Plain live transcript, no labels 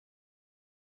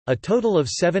A total of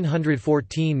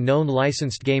 714 known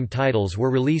licensed game titles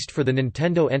were released for the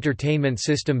Nintendo Entertainment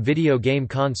System video game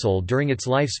console during its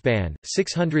lifespan,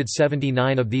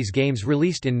 679 of these games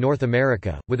released in North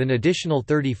America, with an additional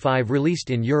 35 released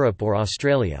in Europe or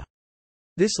Australia.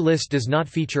 This list does not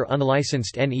feature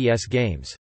unlicensed NES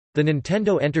games. The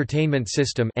Nintendo Entertainment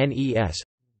System (NES),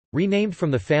 renamed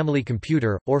from the Family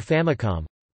Computer, or Famicom,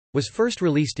 was first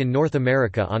released in North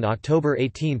America on October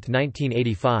 18,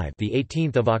 1985, the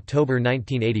 18th of October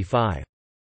 1985.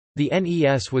 The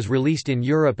NES was released in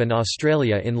Europe and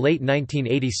Australia in late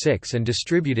 1986 and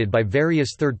distributed by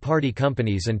various third-party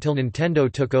companies until Nintendo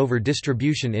took over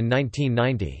distribution in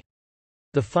 1990.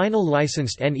 The final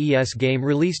licensed NES game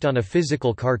released on a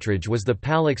physical cartridge was the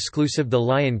PAL-exclusive The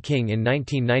Lion King in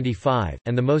 1995,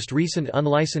 and the most recent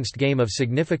unlicensed game of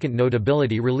significant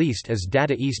notability released as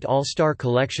Data East All-Star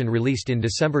Collection released in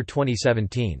December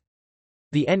 2017.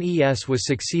 The NES was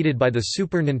succeeded by the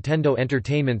Super Nintendo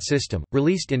Entertainment System,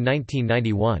 released in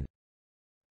 1991.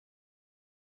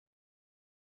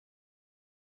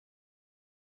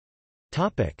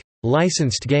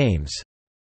 Licensed games.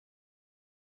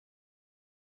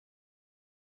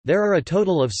 There are a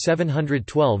total of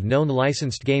 712 known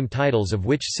licensed game titles, of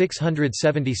which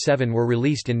 677 were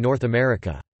released in North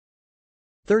America.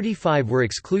 35 were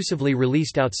exclusively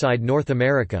released outside North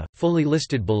America, fully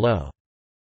listed below.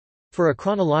 For a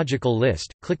chronological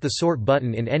list, click the Sort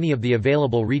button in any of the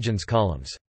available regions columns.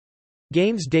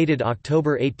 Games dated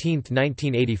October 18,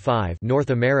 1985 North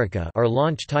America are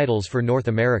launch titles for North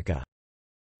America.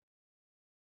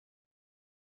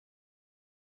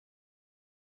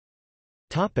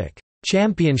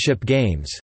 Championship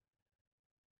games.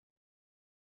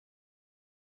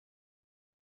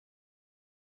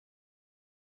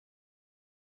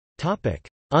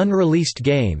 Unreleased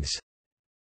games.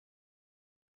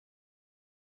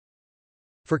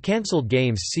 For cancelled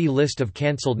games, see List of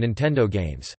cancelled Nintendo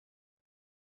games.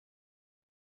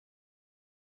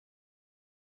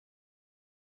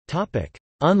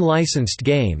 Unlicensed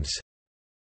games.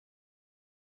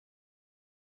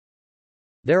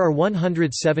 There are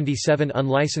 177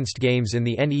 unlicensed games in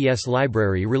the NES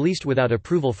library released without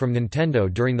approval from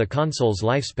Nintendo during the console's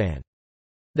lifespan.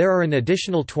 There are an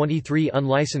additional 23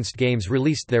 unlicensed games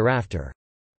released thereafter.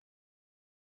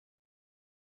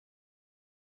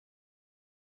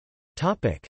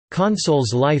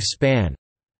 Console's lifespan.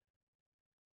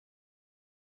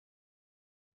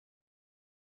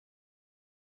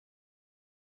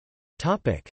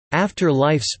 After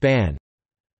lifespan.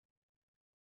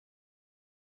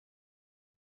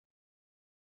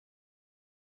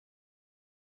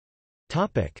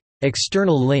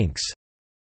 External links.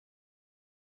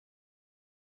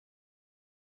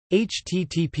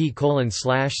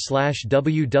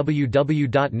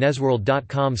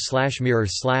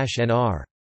 http://www.nesworld.com/mirrors/nr.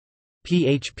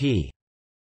 php.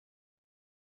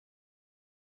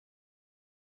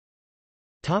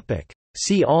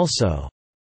 See also: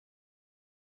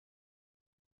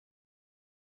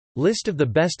 List of the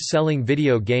best-selling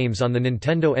video games on the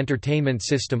Nintendo Entertainment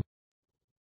System,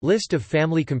 List of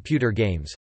Family Computer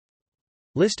games,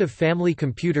 List of Family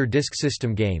Computer Disk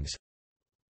System games,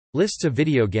 Lists of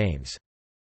video games.